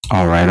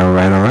All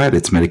right.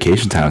 It's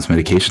medication time.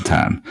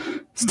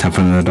 It's time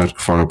for the Dr.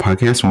 Kavarga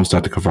podcast. My name is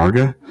Dr.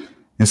 Kavarga. In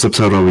this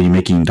episode, I'll be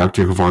making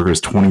Dr. Kavarga's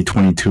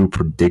 2022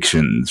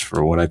 predictions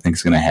for what I think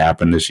is going to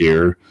happen this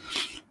year.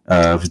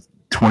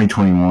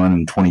 2021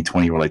 and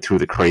 2020 were like two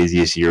of the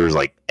craziest years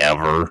like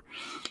ever.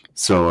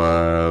 So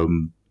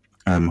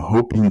I'm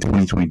hoping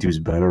 2022 is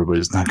better, but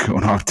it's not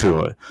going off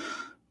to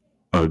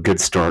a good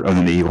start other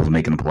than the Eagles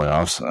making the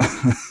playoffs.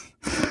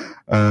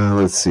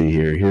 Let's see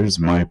here. Here's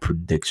my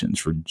predictions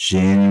for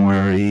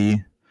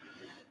January.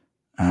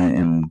 I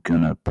am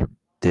going to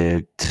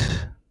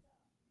predict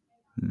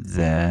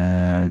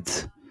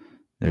that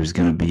there's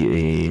going to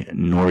be a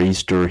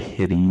nor'easter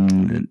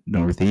hitting the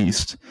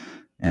northeast.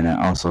 And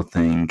I also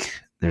think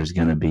there's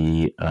going to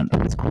be an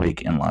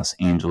earthquake in Los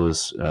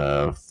Angeles,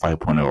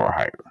 5.0 or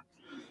higher.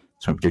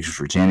 So my predictions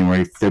for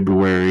January,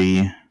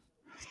 February,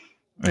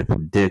 I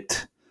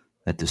predict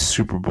that the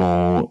Super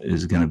Bowl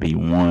is going to be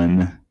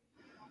won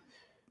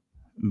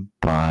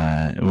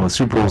by, well, the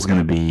Super Bowl is going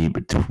to be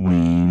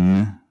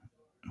between,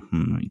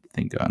 let me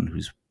think on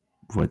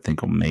who I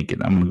think will make it.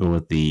 I'm going to go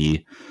with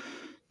the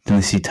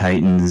Tennessee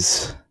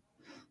Titans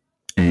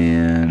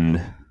and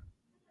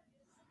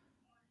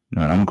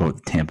I'm going to go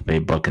with the Tampa Bay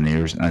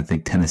Buccaneers, and I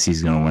think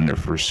Tennessee's going to win their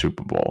first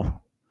Super Bowl.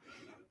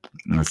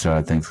 And that's what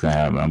I think is going to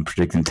happen. I'm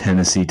predicting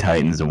Tennessee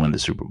Titans to win the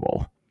Super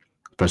Bowl,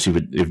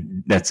 especially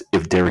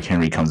if Derrick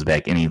Henry comes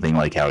back anything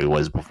like how he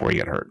was before he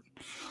got hurt.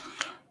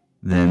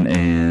 Then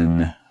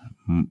in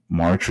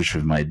March, which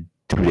was my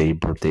 2-day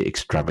birthday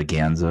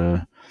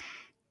extravaganza,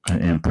 I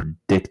am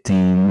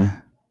predicting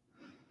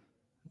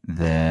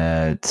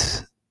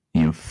that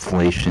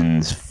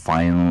inflation's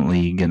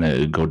finally going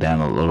to go down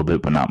a little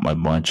bit, but not by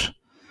much.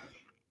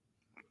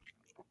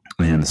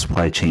 And the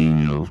supply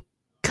chain will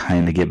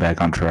kind of get back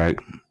on track,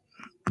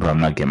 but I'm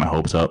not getting my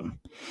hopes up.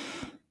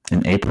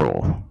 In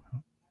April,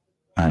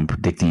 I'm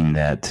predicting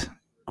that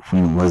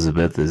Queen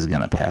Elizabeth is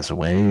going to pass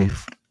away.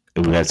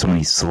 We got so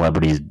many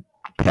celebrities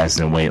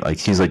passing away. Like,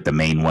 she's like the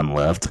main one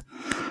left.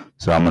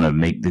 So I'm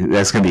going to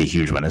that's going to be a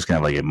huge one. It's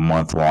going to have like a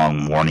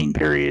month-long mourning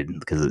period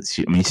because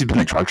she's been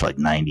in charge for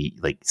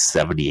like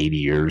 70, 80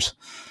 years.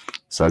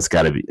 So that's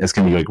going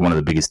to be like one of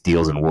the biggest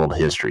deals in world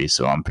history.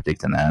 So I'm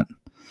predicting that.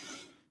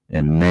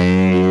 In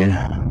May,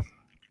 I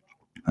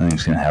think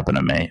it's going to happen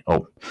in May.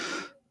 Oh,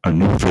 a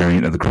new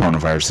variant of the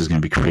coronavirus is going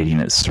to be creating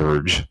its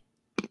surge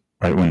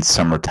right when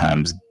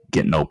summertime's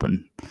getting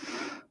open.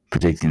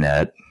 Predicting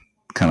that,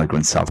 kind of like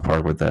when South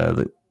Park with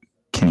the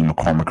Kenny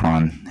McCormick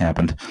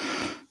happened.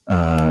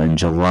 In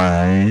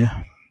July,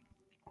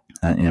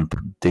 I am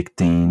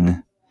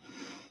predicting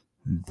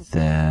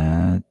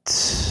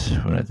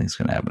that what I think is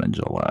going to happen in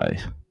July.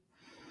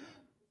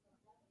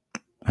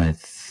 I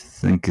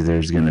think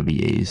there's going to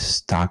be a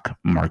stock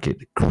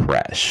market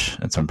crash.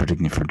 That's what I'm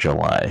predicting for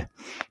July.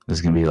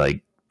 There's going to be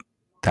like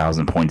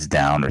 1,000 points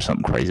down or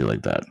something crazy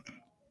like that.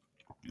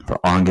 For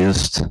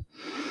August,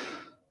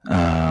 what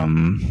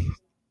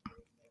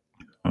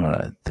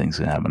I think is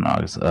going to happen in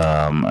August.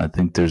 I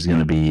think there's going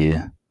to be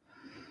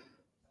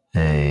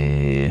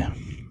a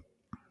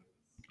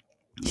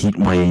heat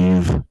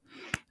wave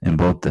in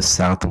both the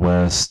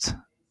southwest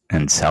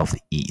and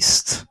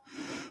southeast,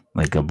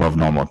 like above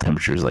normal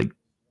temperatures, like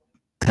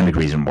 10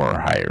 degrees or more or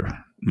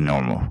higher than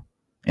normal.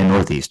 In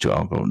northeast too,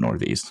 I'll go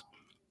northeast.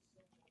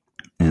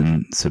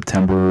 In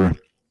September,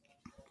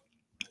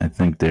 I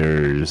think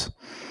there's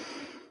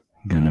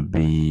going to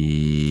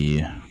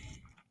be a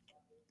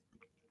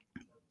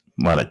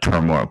lot of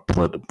turmoil,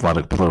 a lot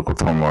of political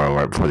turmoil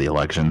right before the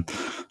election.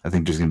 I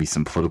think there's going to be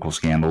some political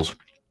scandals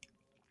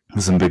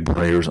with some big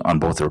players on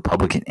both the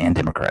Republican and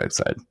Democratic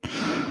side.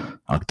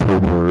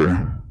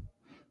 October,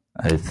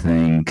 I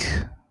think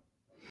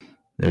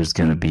there's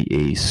going to be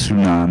a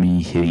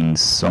tsunami hitting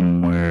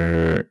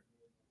somewhere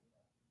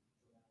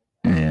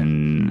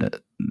in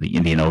the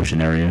Indian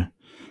Ocean area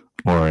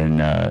or in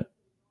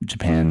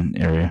Japan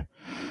area.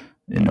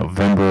 In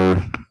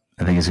November,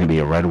 I think it's going to be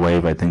a red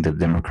wave. I think the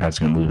Democrats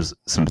are going to lose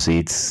some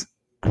seats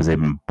because they've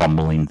been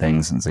bumbling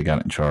things since they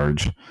got in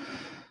charge.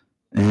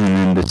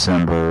 And in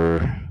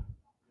December,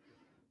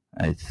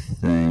 I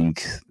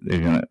think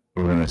we're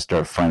going to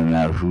start finding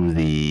out who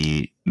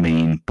the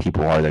main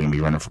people are that are going to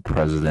be running for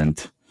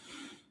president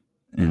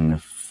in the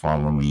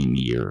following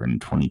year in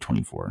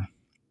 2024.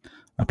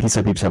 Peace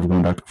out, peeps. Have a good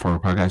one, Dr. For our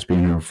podcast,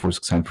 being here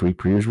 4-6 times per week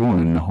per usual,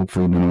 and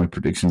hopefully none of my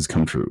predictions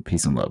come true.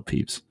 Peace and love,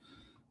 peeps.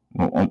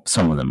 Well,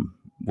 some of them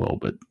will,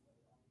 but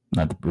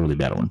not the really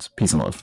bad ones. Peace and love.